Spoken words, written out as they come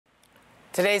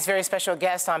Today's very special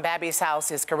guest on Babby's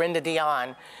House is Carenda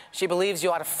Deonne. She believes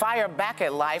you ought to fire back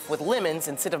at life with lemons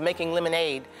instead of making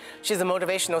lemonade. She's a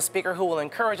motivational speaker who will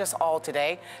encourage us all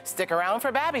today. Stick around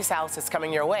for Babby's House. It's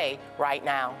coming your way right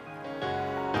now.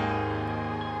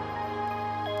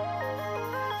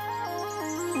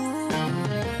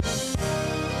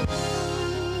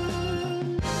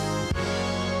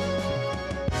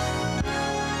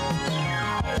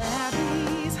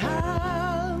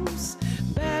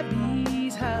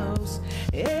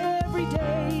 Every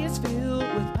day is filled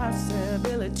with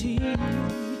possibility.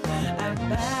 At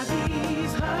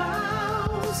Babby's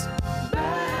house,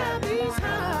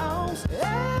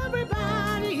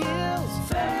 everybody is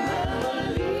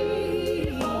family.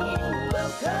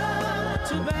 Welcome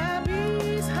to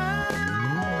Babby's house.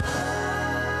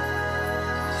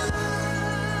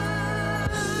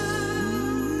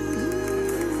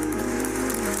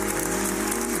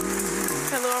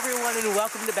 Hello, everyone, and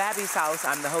welcome to Babby's House.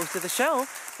 I'm the host of the show,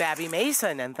 Babby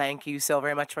Mason, and thank you so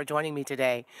very much for joining me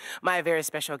today. My very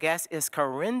special guest is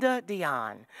Carenda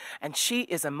Deonne, and she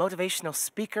is a motivational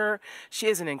speaker. She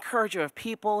is an encourager of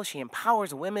people. She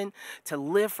empowers women to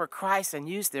live for Christ and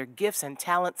use their gifts and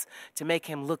talents to make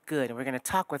him look good. And we're going to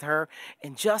talk with her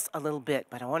in just a little bit.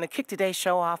 But I want to kick today's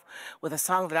show off with a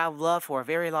song that I've loved for a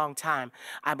very long time.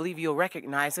 I believe you'll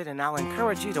recognize it, and I'll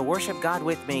encourage you to worship God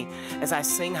with me as I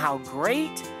sing How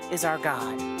Great Is Our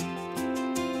God.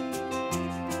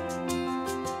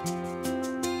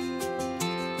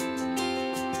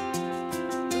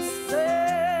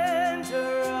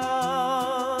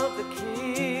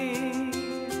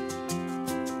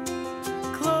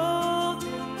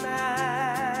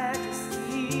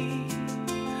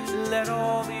 Let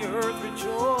all the earth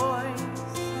rejoice,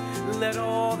 let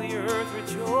all the earth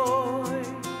rejoice.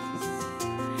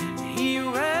 He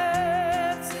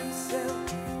wraps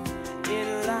himself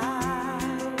in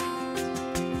light,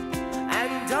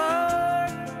 and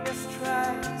darkness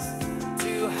tries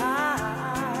to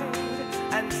hide,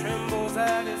 and trembles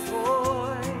at his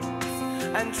voice,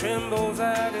 and trembles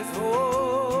at his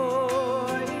voice.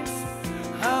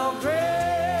 How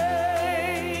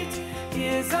great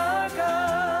is our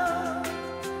God!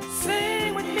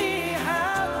 Sing with me,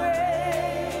 how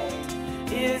great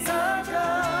is our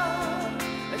God,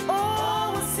 and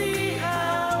all will see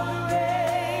how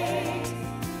great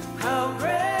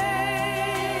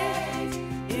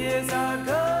is our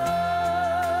God.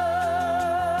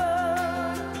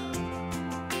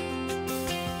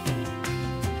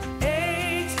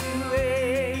 Age to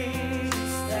age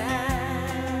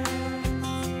stands,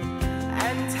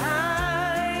 and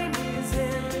time is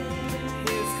in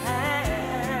his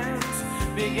hands,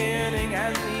 beginning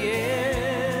and the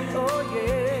end. Oh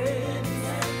yes,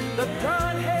 the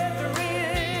Godhead three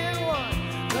in one,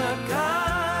 the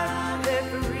Godhead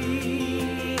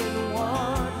three in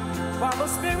one, Father,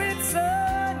 Spirit,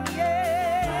 Son,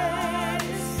 yes.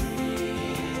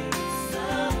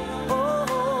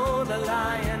 Oh, the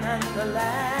Lion and the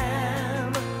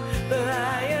Lamb, the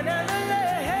Lion and the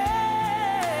Lamb.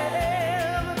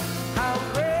 How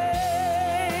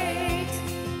great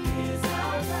is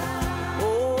our God.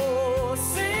 Oh,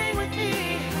 sing with me,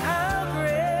 how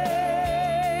great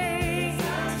is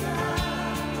our God.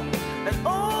 And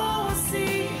oh,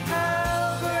 see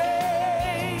how great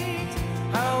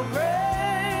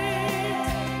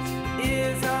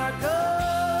is our God.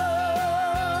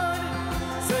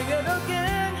 Sing it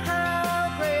again,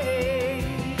 how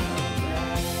great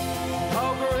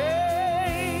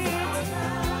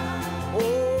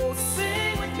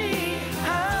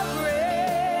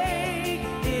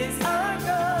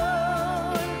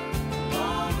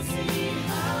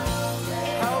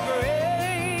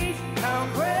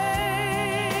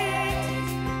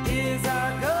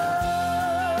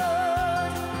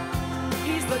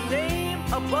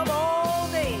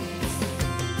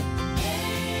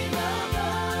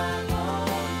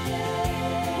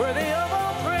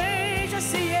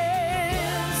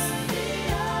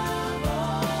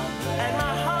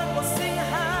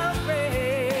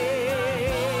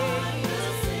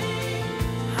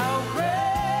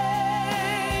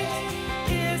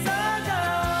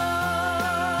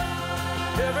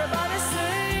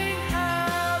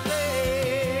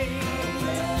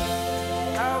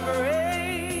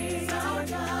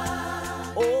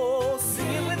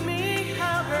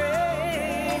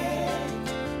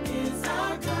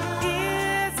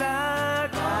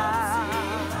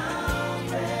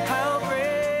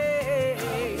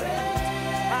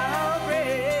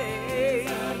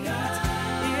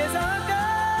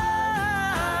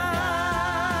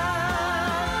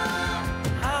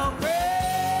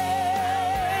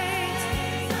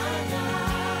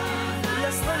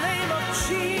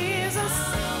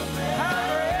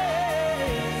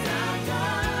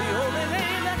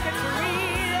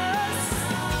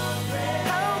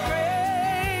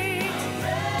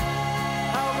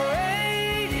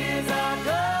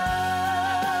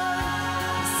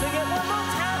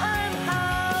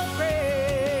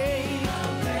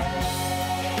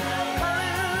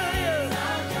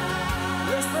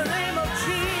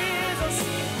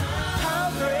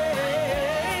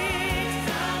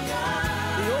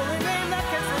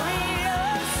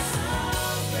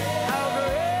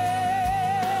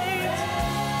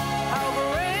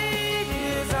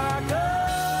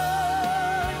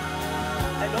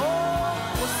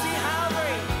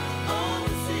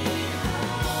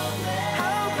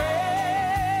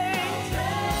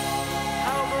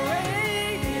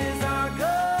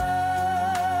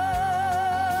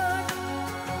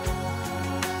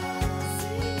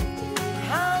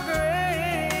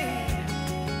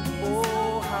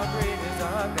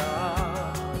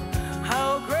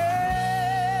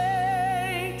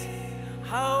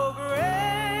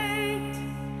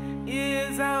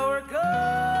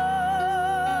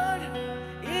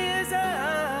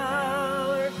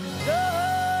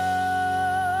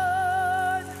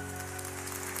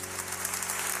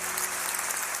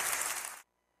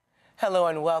Hello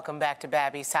and welcome back to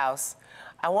Babby's House.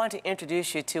 I want to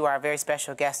introduce you to our very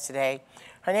special guest today.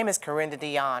 Her name is Carenda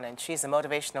Deonne, and she's a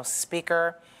motivational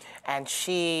speaker, and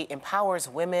she empowers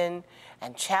women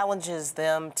and challenges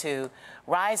them to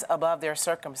rise above their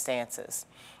circumstances.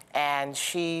 And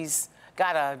she's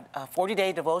got a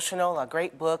 40-day devotional, a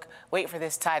great book. Wait for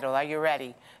this title. Are you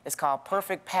ready? It's called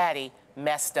Perfect Patty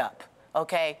Messed Up.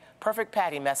 Okay, Perfect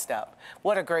Patty Messed Up.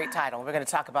 What a great title. We're going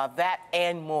to talk about that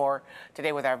and more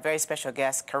today with our very special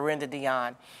guest, Carenda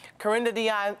Deonne. Carenda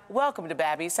Deonne, welcome to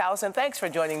Babby's House, and thanks for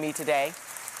joining me today.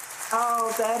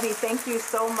 Oh, Babby, thank you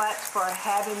so much for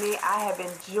having me. I have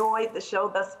enjoyed the show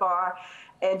thus far.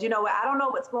 And you know, I don't know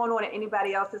what's going on in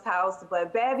anybody else's house,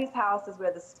 but Babby's house is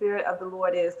where the Spirit of the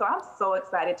Lord is. So I'm so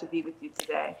excited to be with you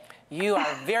today. You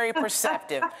are very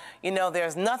perceptive. You know,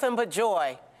 there's nothing but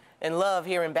joy and love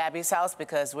here in Babby's house,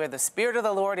 because where the Spirit of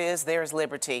the Lord is, there's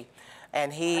liberty.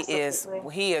 And he is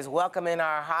welcome in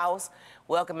our house,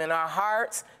 welcome in our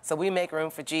hearts. So we make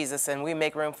room for Jesus, and we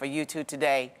make room for you too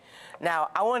today. Now,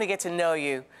 I want to get to know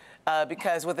you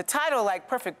because with a title like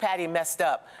Perfect Patty Messed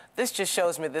Up, this just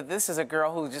shows me that this is a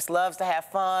girl who just loves to have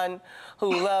fun,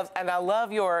 who loves, and I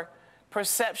love your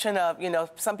perception of, you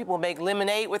know, some people make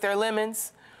lemonade with their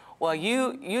lemons. Well,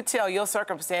 you tell your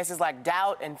circumstances like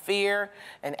doubt and fear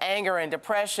and anger and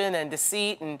depression and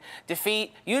deceit and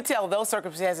defeat. You tell those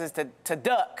circumstances to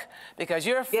duck, because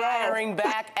you're firing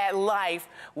back at life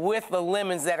with the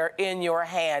lemons that are in your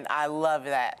hand. I love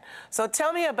that. So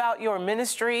tell me about your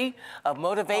ministry of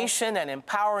motivation and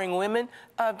empowering women.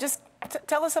 Just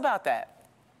tell us about that.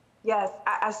 Yes,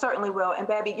 I certainly will. And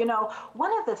Babby, you know,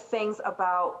 one of the things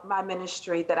about my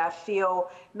ministry that I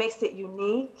feel makes it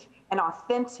unique and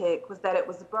authentic was that it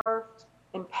was birthed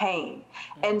in pain.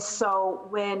 And so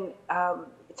when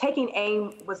Taking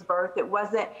Aim was birthed, it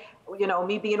wasn't, you know,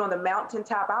 me being on the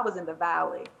mountaintop. I was in the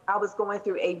valley. I was going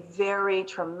through a very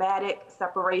traumatic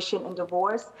separation and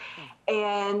divorce,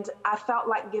 and I felt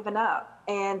like giving up.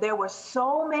 And there were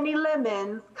so many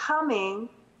lemons coming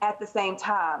at the same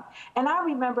time. And I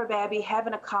remember, Babby,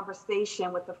 having a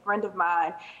conversation with a friend of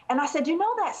mine, and I said, you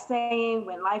know that saying,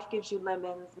 when life gives you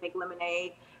lemons, make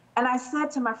lemonade? And I said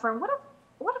to my friend, what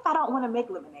if I don't want to make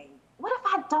lemonade? What if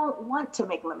I don't want to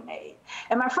make lemonade?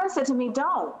 And my friend said to me,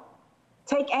 don't.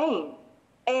 Take aim.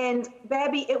 And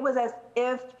Babby, it was as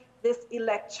if this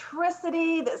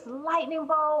electricity, this lightning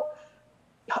bolt,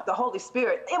 the Holy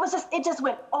Spirit, it just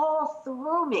went all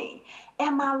through me.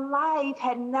 And my life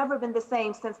had never been the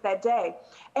same since that day.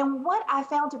 And what I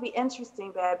found to be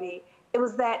interesting, Babby, it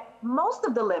was that most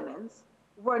of the lemons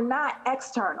were not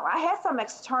external. I had some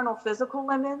external physical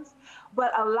lemons,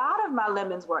 but a lot of my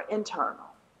lemons were internal,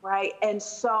 right? And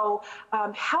so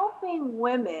helping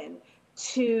women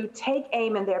to take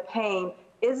aim in their pain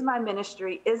is my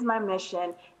ministry, is my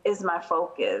mission, is my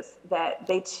focus, that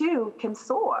they too can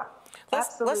soar.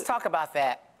 Let's talk about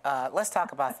that. Let's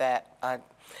talk about that,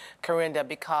 Carenda,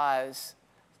 because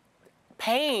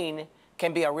pain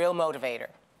can be a real motivator.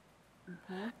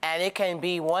 And it can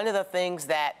be one of the things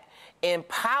that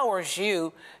empowers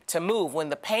you to move. When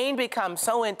the pain becomes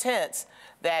so intense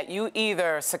that you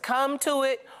either succumb to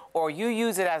it or you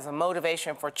use it as a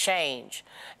motivation for change.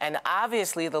 And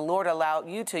obviously the Lord allowed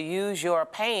you to use your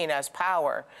pain as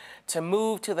power to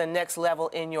move to the next level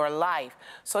in your life.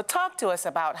 So talk to us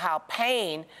about how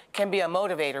pain can be a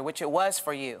motivator, which it was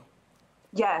for you.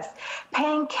 Yes,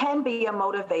 pain can be a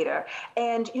motivator.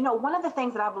 And, you know, one of the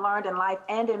things that I've learned in life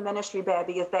and in ministry,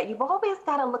 Babby, is that you've always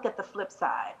got to look at the flip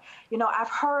side. You know, I've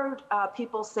heard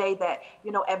people say that,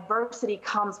 you know, adversity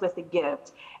comes with a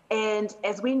gift. And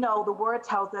as we know, the word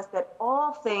tells us that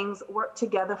all things work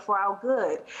together for our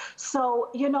good.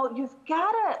 So, you know, you've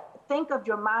got to think of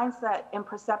your mindset and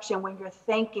perception when you're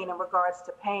thinking in regards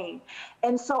to pain.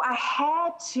 And so I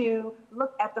had to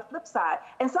look at the flip side.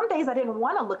 And some days I didn't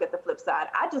want to look at the flip side.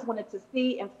 I just wanted to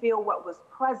see and feel what was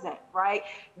present, right?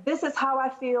 This is how I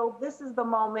feel. This is the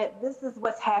moment. This is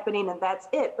what's happening, and that's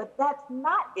it. But that's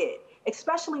not it,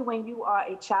 especially when you are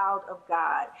a child of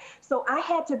God. So I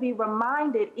had to be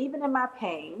reminded, even in my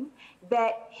pain,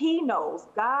 that He knows,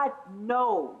 God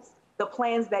knows the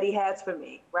plans that He has for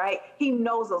me, right? He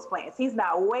knows those plans. He's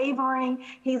not wavering.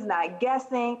 He's not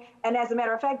guessing. And as a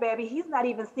matter of fact, Babby, He's not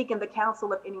even seeking the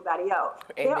counsel of anybody else.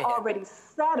 Amen. They're already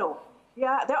settled.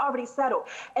 Yeah, they're already settled.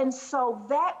 And so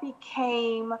that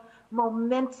became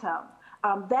momentum.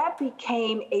 That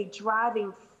became a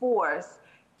driving force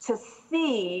to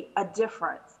see a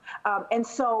difference. And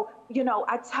so, you know,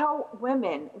 I tell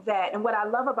women that, and what I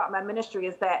love about my ministry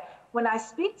is that when I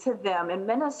speak to them and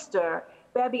minister,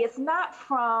 Babby, it's not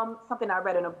from something I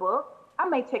read in a book. I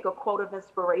may take a quote of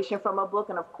inspiration from a book,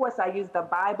 and of course, I use the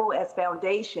Bible as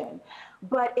foundation,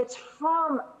 but it's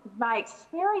from my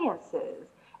experiences.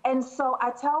 And so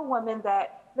I tell women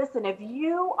that, listen, if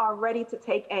you are ready to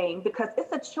take aim, because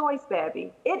it's a choice,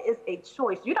 baby, it is a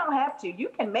choice. You don't have to. You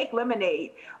can make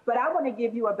lemonade, but I want to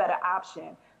give you a better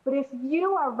option. But if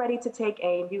you are ready to take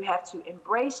aim, you have to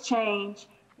embrace change.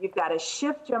 You've got to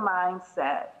shift your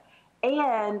mindset.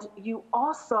 And you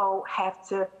also have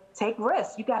to take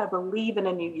risks. You got to believe in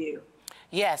a new you.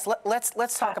 Yes,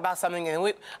 let's talk about something,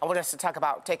 and I want us to talk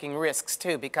about taking risks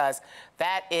too, because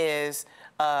that is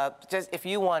just if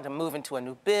you want to move into a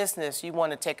new business, you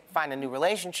want to find a new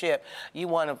relationship, you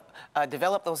want to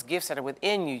develop those gifts that are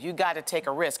within you. You got to take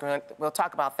a risk. We'll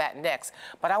talk about that next.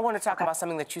 But I want to talk about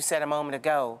something that you said a moment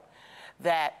ago,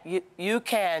 that you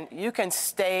can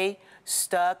stay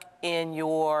stuck in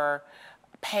your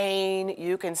pain,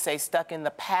 you can stay stuck in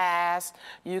the past,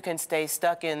 you can stay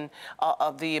stuck in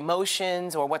of the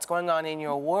emotions or what's going on in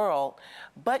your world.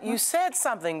 But you said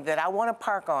something that I want to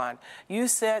park on. You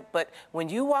said, but when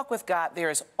you walk with God,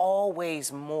 there's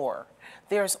always more.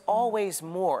 There's always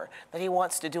more that he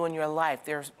wants to do in your life.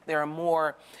 There are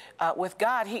more. With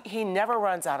God, he never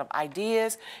runs out of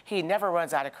ideas. He never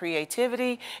runs out of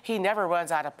creativity. He never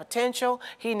runs out of potential.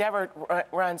 He never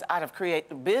runs out of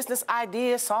business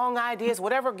ideas, song ideas,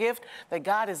 whatever gift that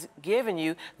God has given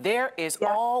you, there is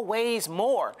always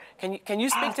more. Can you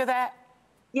speak to that?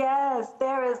 Yes,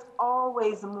 there is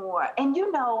always more. And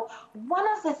you know, one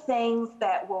of the things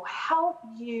that will help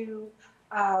you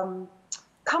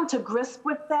come to grips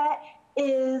with that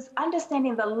is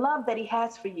understanding the love that he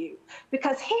has for you.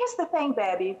 Because here's the thing,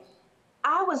 baby,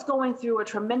 I was going through a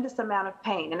tremendous amount of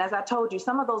pain. And as I told you,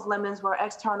 some of those lemons were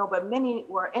external, but many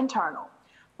were internal.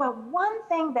 But one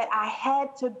thing that I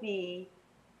had to be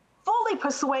fully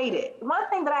persuaded, one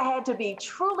thing that I had to be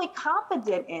truly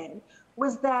confident in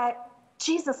was that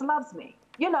Jesus loves me.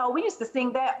 You know, we used to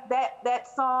sing that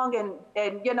song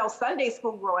and you know, Sunday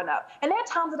school growing up. And there are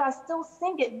times that I still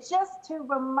sing it just to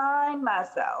remind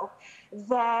myself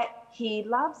that he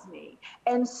loves me.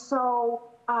 And so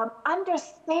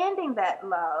understanding that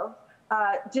love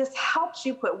just helps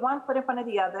you put one foot in front of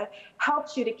the other,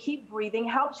 helps you to keep breathing,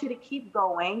 helps you to keep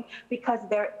going, because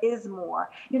there is more.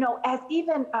 You know, as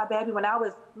even, baby, when I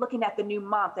was looking at the new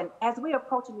month, and as we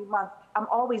approach a new month, I'm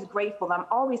always grateful. I'm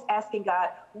always asking God,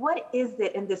 what is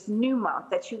it in this new month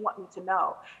that you want me to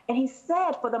know? And he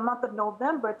said for the month of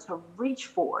November to reach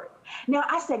for it. Now,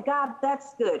 I said, God,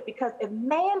 that's good, because if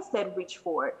man said reach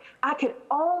for it, I could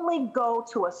only go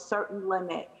to a certain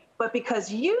limit. But because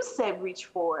you said reach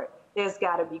for it, there's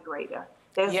got to be greater.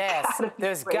 There's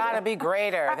got to be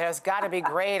greater. There's got to be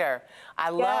greater. I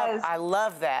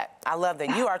love that. I love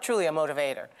that. You are truly a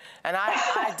motivator. And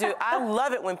I do. I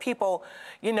love it when people,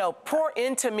 you know, pour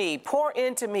into me.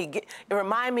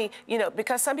 Remind me, you know,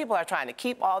 because some people are trying to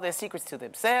keep all their secrets to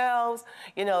themselves.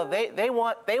 You know, they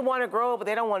want to grow, but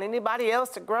they don't want anybody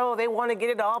else to grow. They want to get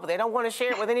it all, but they don't want to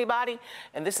share it with anybody.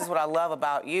 And this is what I love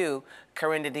about you,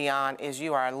 Carenda Deonne, is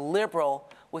you are liberal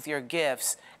with your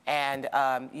gifts, and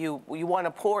you want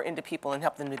to pour into people and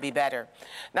help them to be better.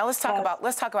 Now let's talk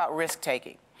about risk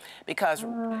taking, because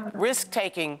risk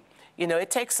taking, you know, it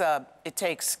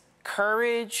takes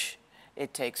courage,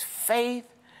 it takes faith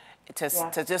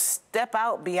to just step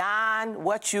out beyond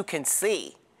what you can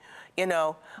see, you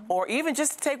know, or even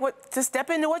just to step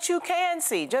into what you can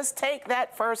see. Just take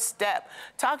that first step.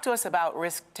 Talk to us about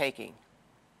risk taking.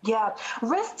 Yeah,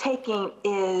 risk taking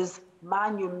is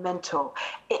monumental.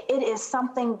 It is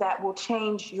something that will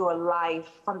change your life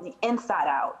from the inside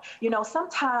out. You know,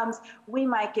 sometimes we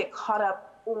might get caught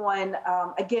up on,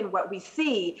 again, what we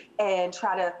see and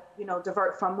try to, you know,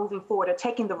 divert from moving forward or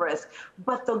taking the risk.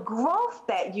 But the growth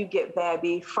that you get,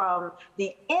 baby, from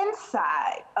the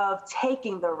inside of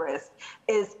taking the risk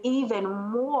is even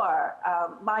more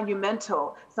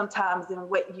monumental sometimes than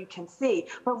what you can see.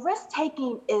 But risk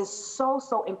taking is so,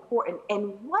 so important.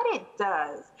 And what it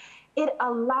does, it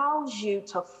allows you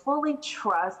to fully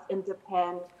trust and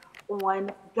depend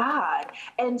on God.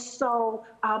 And so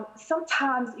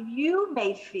sometimes you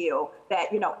may feel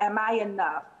that, you know, am I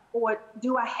enough? Or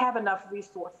do I have enough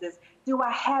resources? Do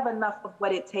I have enough of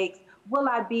what it takes? Will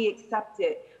I be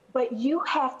accepted? But you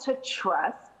have to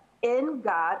trust in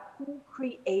God who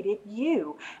created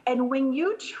you. And when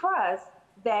you trust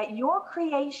that your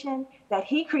creation, that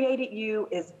he created you,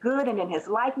 is good and in his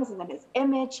likeness and in his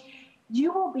image,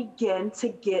 you will begin to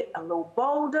get a little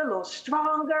bolder, a little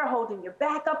stronger, holding your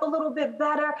back up a little bit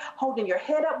better, holding your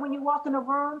head up when you walk in a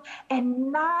room, and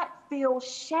not feel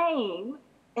shame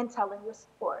in telling your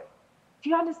story. Do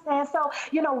you understand? So,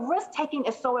 you know, risk taking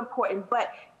is so important, but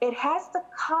it has to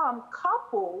come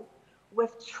coupled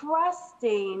with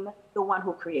trusting the one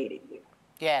who created you.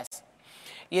 Yes.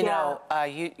 You Yeah. know,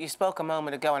 you spoke a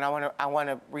moment ago, and I want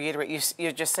to reiterate.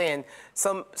 You're just saying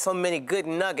so many good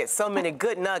nuggets, so many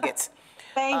good nuggets.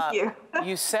 Thank you.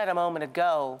 You said a moment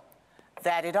ago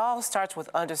that it all starts with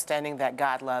understanding that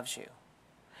God loves you.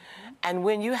 And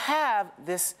when you have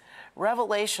this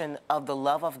revelation of the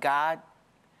love of God,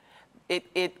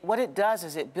 what it does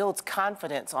is it builds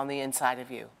confidence on the inside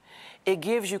of you. It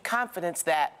gives you confidence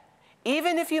that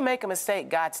even if you make a mistake,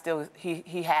 God still,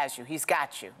 he has you. He's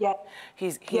got you. Yeah.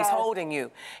 He's Yes. holding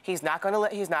you. He's not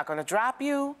gonna drop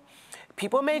you.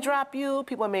 People may drop you,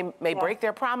 people may break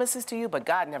their promises to you, but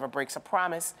God never breaks a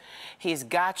promise. He's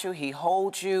got you, He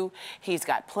holds you, He's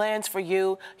got plans for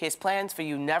you. His plans for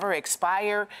you never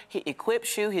expire. He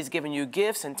equips you, He's given you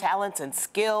gifts and talents and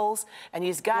skills, and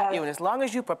He's got you. And as long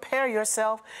as you prepare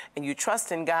yourself and you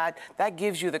trust in God, that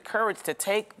gives you the courage to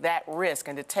take that risk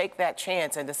and to take that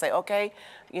chance and to say, okay,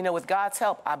 you know, with God's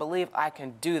help, I believe I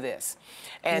can do this.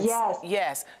 And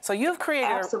yes. So you've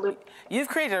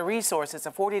created a resource. It's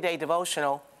a 40-day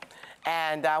devotional,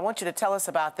 and I want you to tell us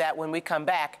about that when we come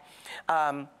back.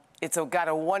 It's got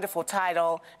a wonderful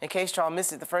title. In case y'all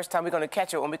missed it the first time, we're going to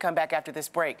catch it when we come back after this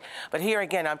break. But here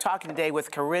again, I'm talking today with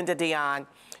Carenda Deonne.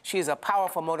 She's a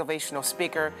powerful motivational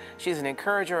speaker. She's an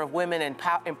encourager of women and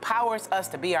empowers us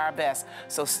to be our best.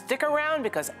 So stick around,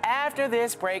 because after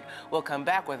this break, we'll come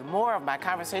back with more of my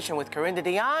conversation with Carenda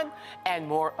Deonne and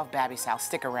more of Babby's House.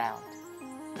 Stick around.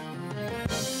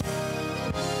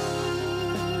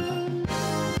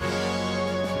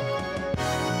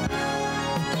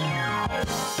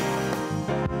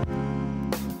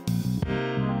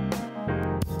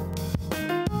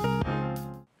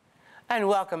 And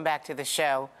welcome back to the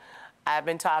show. I've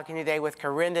been talking today with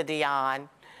Carenda Deonne,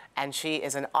 and she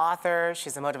is an author,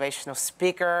 she's a motivational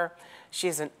speaker,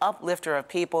 she's an uplifter of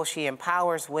people. She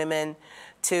empowers women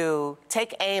to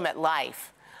take aim at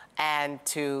life and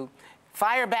to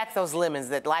fire back those lemons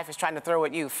that life is trying to throw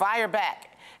at you. Fire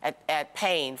back at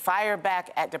pain, fire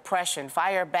back at depression,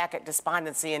 fire back at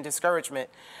despondency and discouragement,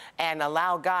 and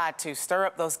allow God to stir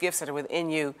up those gifts that are within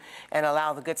you and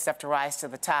allow the good stuff to rise to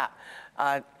the top.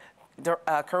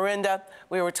 Carenda,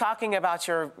 we were talking about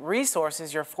your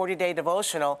resources, your 40-day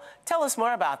devotional. Tell us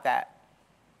more about that.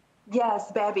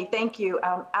 Yes, Babby, thank you.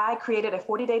 I created a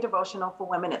 40-day devotional for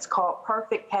women. It's called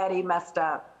Perfect Patty Messed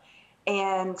Up.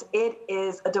 And it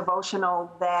is a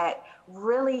devotional that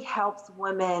really helps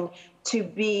women to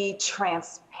be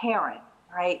transparent,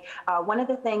 right? One of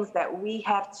the things that we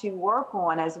have to work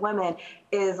on as women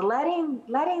is letting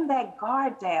that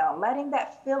guard down, letting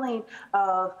that feeling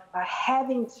of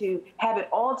having to have it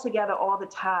all together all the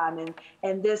time,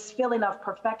 and this feeling of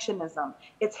perfectionism.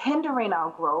 It's hindering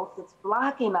our growth. It's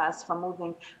blocking us from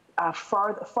moving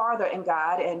farther in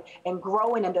God and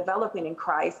growing and developing in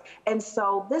Christ. And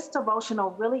so this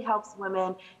devotional really helps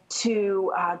women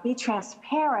to be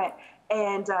transparent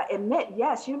and admit,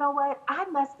 yes, you know what, I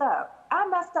messed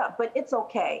up, but it's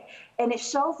okay. And it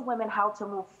shows women how to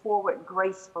move forward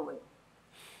gracefully.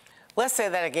 Let's say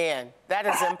that again. That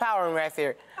is empowering right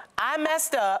there. I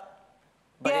messed up,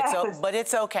 but, but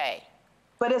it's okay.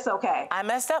 But it's okay. I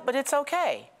messed up, but it's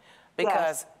okay.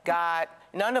 Because God,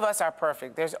 none of us are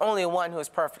perfect. There's only one who is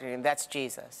perfect, and that's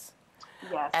Jesus.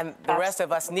 Yes. And the rest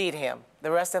of us need Him. The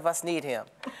rest of us need Him.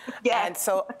 Yes. And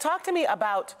so talk to me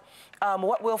about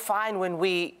what we'll find when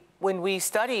we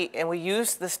study and we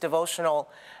use this devotional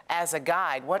as a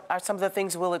guide. What are some of the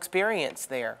things we'll experience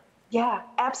there? Yeah,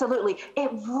 absolutely.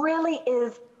 It really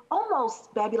is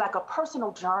almost, Babby, like a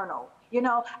personal journal. You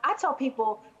know, I tell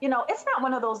people, you know, it's not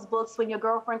one of those books when your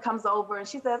girlfriend comes over and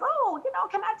she says, oh, you know,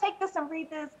 can I take this and read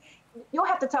this? You'll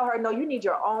have to tell her, no, you need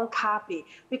your own copy.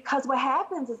 Because what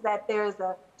happens is that there's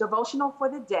a devotional for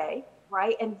the day,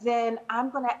 right? And then I'm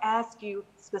going to ask you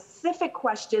specific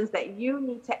questions that you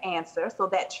need to answer so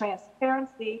that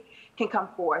transparency can come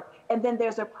forth. And then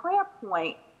there's a prayer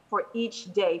point for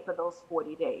each day for those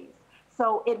 40 days.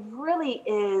 So it really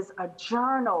is a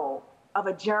journal of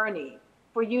a journey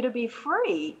for you to be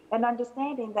free and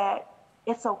understanding that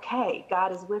it's okay.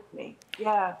 God is with me.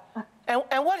 Yeah.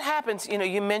 And what happens, you know,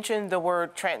 you mentioned the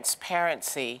word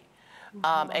transparency,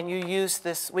 and you use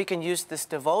this, we can use this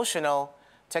devotional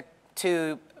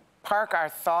to park our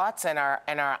thoughts and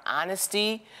our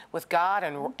honesty with God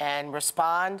and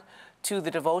respond to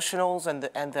the devotionals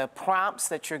and the prompts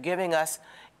that you're giving us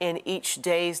in each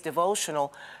day's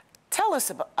devotional. Tell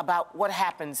us about what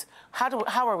happens.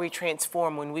 How are we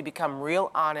transformed when we become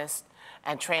real honest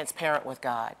and transparent with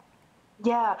God?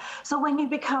 Yeah. So when you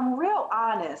become real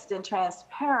honest and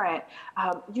transparent,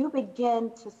 you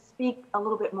begin to speak a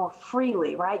little bit more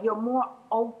freely, right? You're more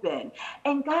open.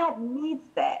 And God needs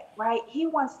that, right? He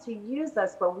wants to use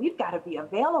us, but we've got to be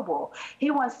available. He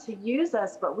wants to use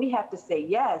us, but we have to say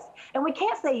yes. And we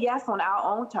can't say yes on our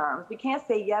own terms. We can't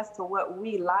say yes to what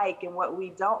we like and what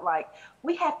we don't like.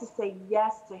 We have to say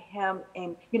yes to Him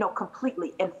and,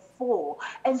 completely and full.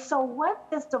 And so what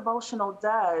this devotional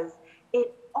does,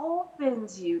 it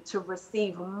opens you to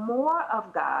receive more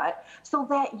of God so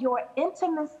that your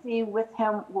intimacy with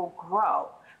Him will grow,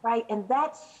 right? And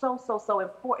that's so, so, so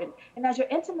important. And as your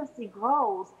intimacy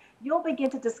grows, you'll begin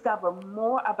to discover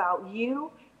more about you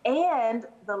and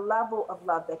the level of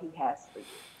love that He has for you.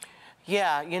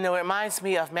 Yeah, it reminds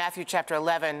me of Matthew chapter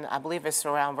 11, I believe it's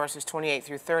around verses 28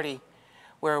 through 30,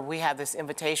 where we have this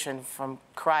invitation from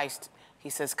Christ. He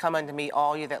says, "Come unto me,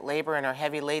 all you that labor and are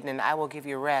heavy laden, and I will give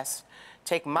you rest.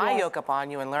 Take my yoke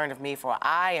upon you and learn of me, for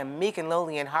I am meek and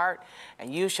lowly in heart,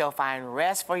 and you shall find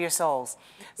rest for your souls."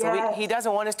 So he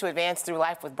doesn't want us to advance through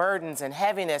life with burdens and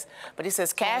heaviness, but he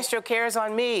says, "Cast your cares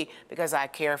on me because I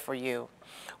care for you."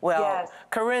 Well,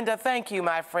 Carenda, thank you,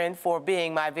 my friend, for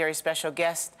being my very special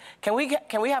guest. Can we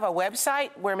have a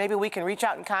website where maybe we can reach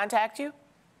out and contact you?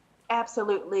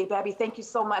 Absolutely, Babby. Thank you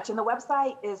so much. And the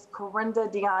website is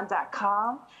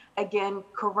CarendaDeonne.com. Again,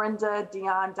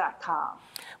 CarendaDeonne.com.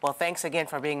 Well, thanks again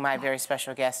for being my very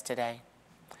special guest today.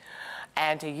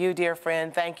 And to you, dear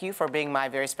friend, thank you for being my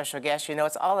very special guest.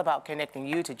 It's all about connecting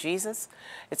you to Jesus.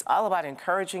 It's all about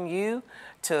encouraging you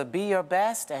to be your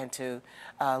best and to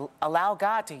allow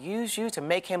God to use you to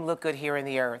make Him look good here in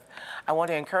the earth. I want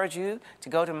to encourage you to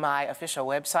go to my official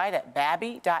website at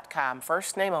babby.com,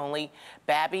 first name only,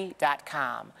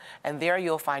 babby.com. And there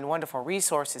you'll find wonderful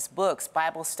resources, books,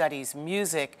 Bible studies,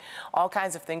 music, all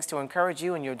kinds of things to encourage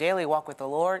you in your daily walk with the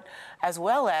Lord, as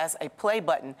well as a play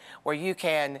button where you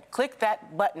can click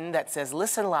that button that says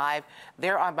Listen Live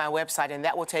there on my website, and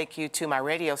that will take you to my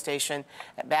radio station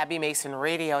at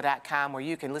BabbyMasonRadio.com, where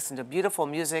you can listen to beautiful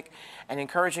music and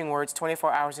encouraging words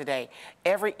 24 hours a day.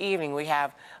 Every evening we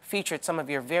have featured some of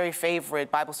your very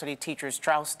favorite Bible study teachers,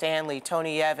 Charles Stanley,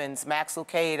 Tony Evans, Max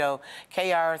Lucado,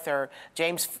 Kay Arthur,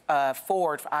 James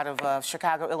Ford out of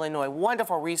Chicago, Illinois.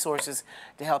 Wonderful resources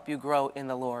to help you grow in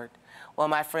the Lord. Well,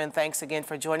 my friend, thanks again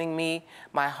for joining me.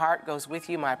 My heart goes with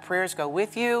you. My prayers go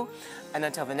with you. And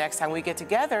until the next time we get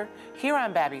together here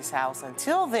on Babby's House,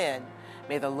 until then,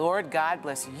 may the Lord God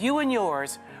bless you and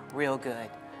yours real good.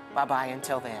 Bye-bye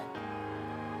until then.